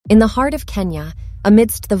In the heart of Kenya,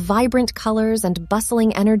 amidst the vibrant colors and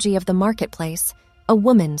bustling energy of the marketplace, a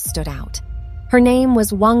woman stood out. Her name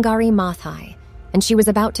was Wangari Maathai, and she was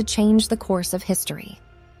about to change the course of history.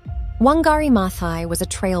 Wangari Maathai was a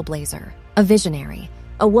trailblazer, a visionary,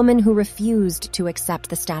 a woman who refused to accept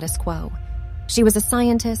the status quo. She was a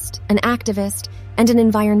scientist, an activist, and an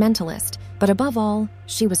environmentalist, but above all,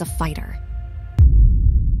 she was a fighter.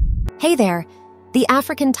 Hey there, the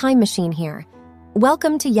African Time Machine here.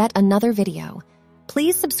 Welcome to yet another video.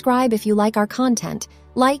 Please subscribe if you like our content,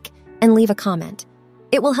 like, and leave a comment.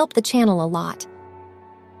 It will help the channel a lot.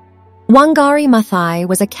 Wangari Maathai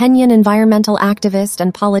was a Kenyan environmental activist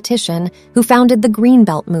and politician who founded the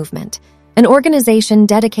Greenbelt movement, an organization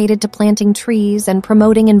dedicated to planting trees and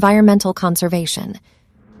promoting environmental conservation.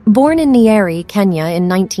 Born in Nyeri, Kenya in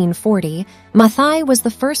 1940, Maathai was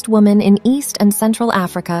the first woman in East and Central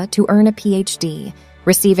Africa to earn a Ph.D.,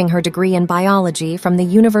 receiving her degree in biology from the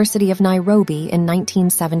University of Nairobi in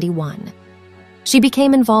 1971. She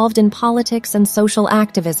became involved in politics and social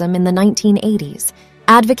activism in the 1980s,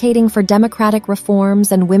 advocating for democratic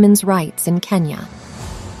reforms and women's rights in Kenya.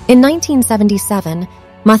 In 1977,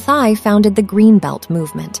 Maathai founded the Greenbelt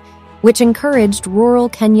movement, which encouraged rural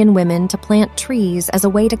Kenyan women to plant trees as a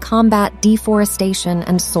way to combat deforestation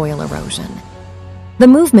and soil erosion. The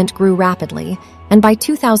movement grew rapidly, and by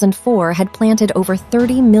 2004 had planted over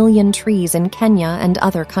 30 million trees in Kenya and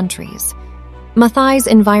other countries. Maathai's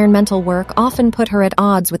environmental work often put her at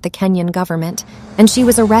odds with the Kenyan government, and she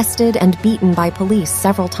was arrested and beaten by police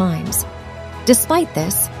several times. Despite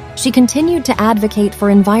this, she continued to advocate for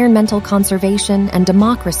environmental conservation and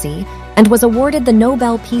democracy and was awarded the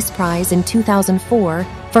Nobel Peace Prize in 2004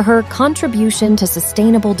 for her contribution to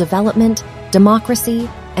sustainable development, democracy,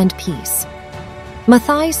 and peace.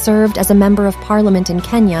 Maathai served as a member of parliament in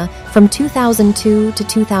Kenya from 2002 to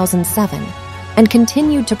 2007 and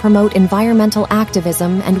continued to promote environmental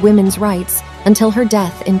activism and women's rights until her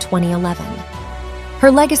death in 2011.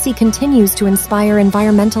 Her legacy continues to inspire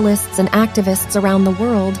environmentalists and activists around the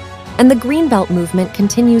world, and the Greenbelt movement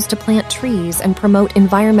continues to plant trees and promote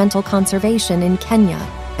environmental conservation in Kenya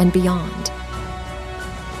and beyond.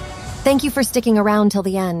 Thank you for sticking around till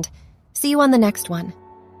the end. See you on the next one.